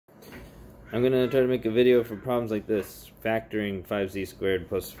I'm going to try to make a video for problems like this. Factoring 5z squared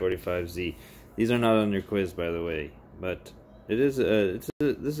plus 45z. These are not on your quiz, by the way. But it is this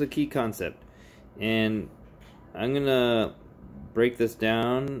is a key concept. And I'm going to break this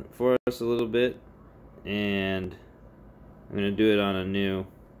down for us a little bit. And I'm going to do it on a new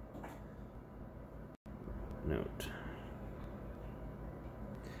note.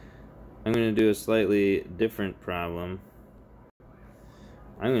 I'm going to do a slightly different problem.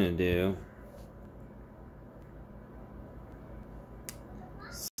 I'm going to do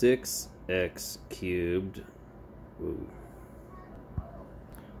 6x cubed. Ooh.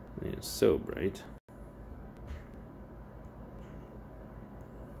 It's so bright.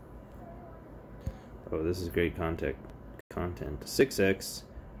 Oh, this is great content. 6x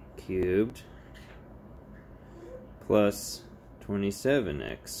cubed plus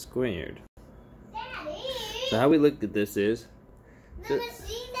 27x squared. Daddy, so how we look at this is the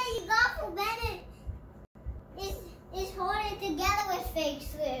machine that you got for Bennett is holding together with fake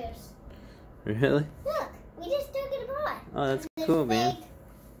squares. Really? Look, we just took it apart. Oh, that's cool, man.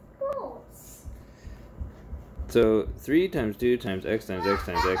 Bolts. So 3 times 2 times x times x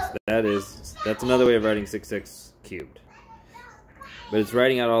times x, that's another way of writing 6x cubed. But it's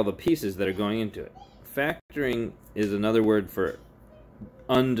writing out all the pieces that are going into it. Factoring is another word for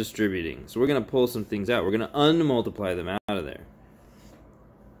undistributing. So we're going to pull some things out. We're going to unmultiply them out of there.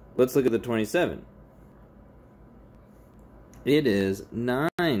 Let's look at the 27. It is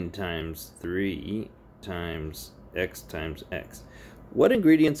 9 times 3 times x times x. What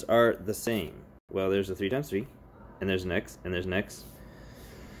ingredients are the same? Well, there's a 3 times 3, and there's an x, and there's an x.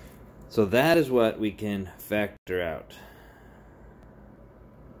 So that is what we can factor out.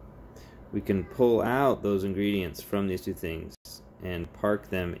 We can pull out those ingredients from these two things and park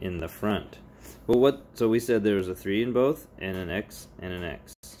them in the front. Well, so we said there was a 3 in both, and an x and an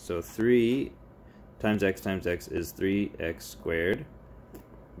x. So 3 times x is 3x squared.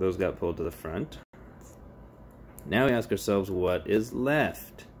 Those got pulled to the front. Now we ask ourselves, what is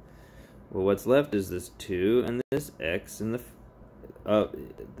left? Well, what's left is this 2 and this x in the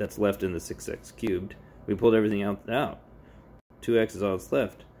that's left in the 6x cubed. We pulled everything out. 2x is all that's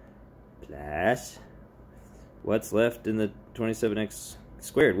left. Plus, what's left in the 27x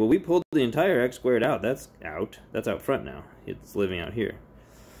squared? Well, we pulled the entire x squared out. That's out. That's out front now. It's living out here.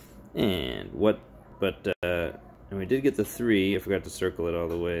 And and we did get the 3. I forgot to circle it all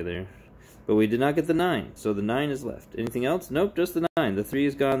the way there. But we did not get the 9. So the 9 is left. Anything else? Nope, just the 9. The 3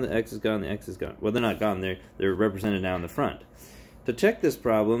 is gone, the x is gone, the x is gone. Well, they're not gone. They're represented now in the front. To check this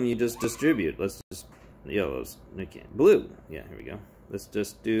problem, you just distribute. Let's just yellows. Okay, blue. Yeah, here we go. Let's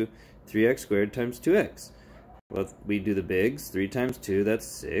just do 3x squared times 2x. Well, we do the bigs. 3 times 2, that's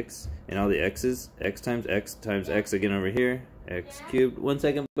 6. And all the x's, x times x again over here. X cubed. 1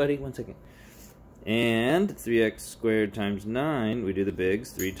 second, buddy, 1 second. And 3x squared times 9, we do the bigs.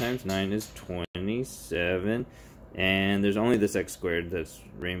 3 times 9 is 27. And there's only this x squared that's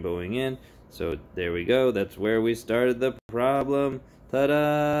rainbowing in. So there we go. That's where we started the problem.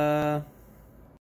 Ta-da!